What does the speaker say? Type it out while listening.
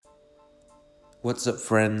What's up,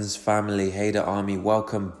 friends, family, Hader Army?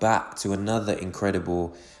 Welcome back to another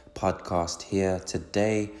incredible podcast here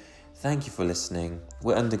today. Thank you for listening.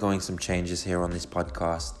 We're undergoing some changes here on this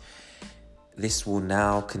podcast. This will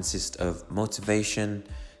now consist of motivation,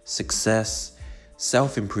 success,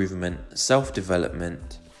 self-improvement,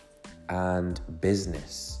 self-development, and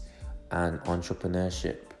business and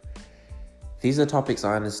entrepreneurship. These are topics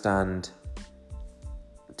I understand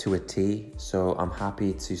to a T, so I'm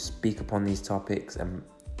happy to speak upon these topics and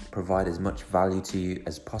provide as much value to you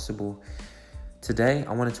as possible. Today,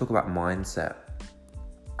 I want to talk about mindset,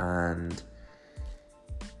 and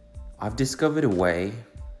I've discovered a way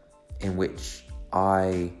in which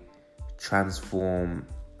I transform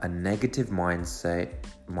a negative mind state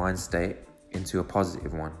into a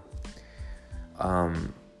positive one.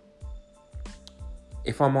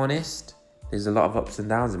 If I'm honest, there's a lot of ups and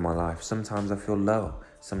downs in my life. Sometimes I feel low,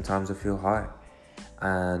 sometimes I feel high.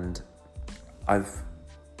 And I've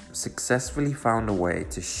successfully found a way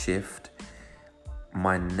to shift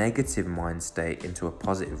my negative mind state into a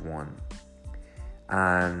positive one.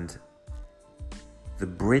 And the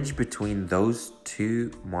bridge between those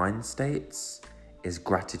two mind states is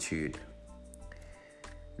gratitude.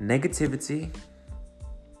 Negativity,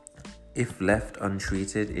 if left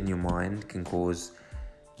untreated in your mind, can cause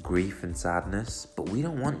grief and sadness, but we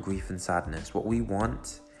don't want grief and sadness. What we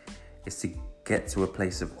want is to get to a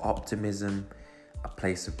place of optimism, a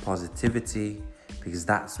place of positivity, because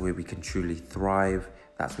that's where we can truly thrive.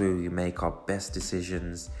 That's where we make our best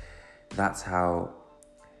decisions. That's how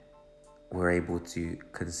we're able to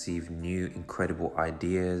conceive new, incredible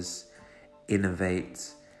ideas, innovate,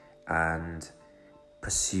 and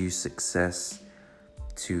pursue success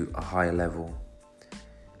to a higher level.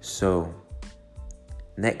 So,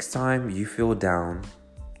 next time you feel down,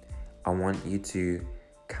 I want you to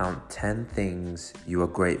count 10 things you are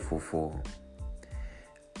grateful for.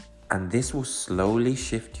 And this will slowly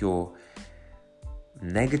shift your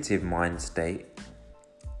negative mind state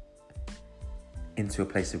into a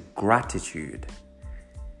place of gratitude.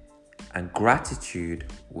 And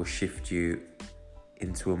gratitude will shift you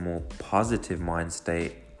into a more positive mind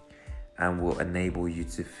state and will enable you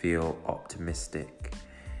to feel optimistic.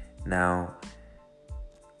 Now,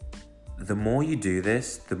 the more you do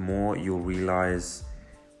this, the more you'll realize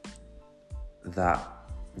that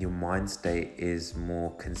your mind state is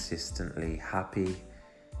more consistently happy,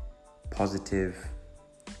 positive,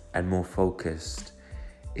 and more focused.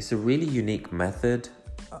 It's a really unique method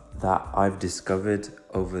that I've discovered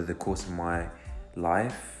over the course of my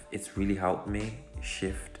life. It's really helped me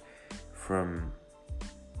shift from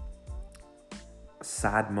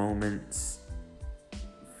sad moments,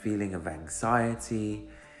 feeling of anxiety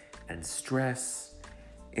and stress,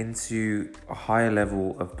 into a higher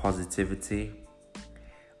level of positivity.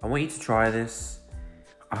 I want you to try this.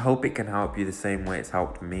 I hope it can help you the same way it's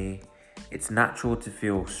helped me. It's natural to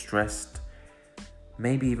feel stressed,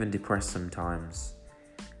 maybe even depressed sometimes.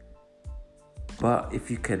 But if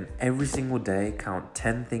you can every single day count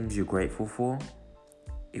 10 things you're grateful for,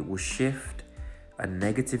 it will shift a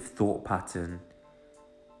negative thought pattern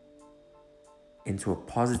into a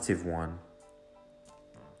positive one.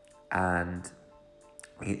 And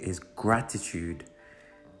it is gratitude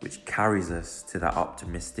which carries us to that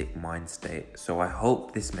optimistic mind state. So I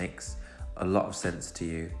hope this makes a lot of sense to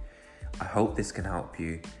you. I hope this can help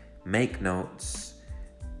you. Make notes.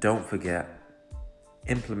 Don't forget.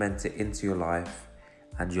 Implement it into your life,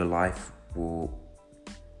 and your life will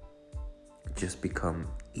just become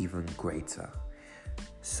even greater.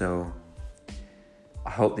 So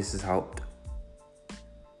I hope this has helped.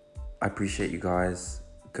 I appreciate you guys.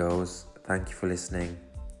 Girls, thank you for listening.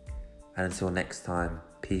 And until next time,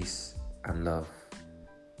 peace and love.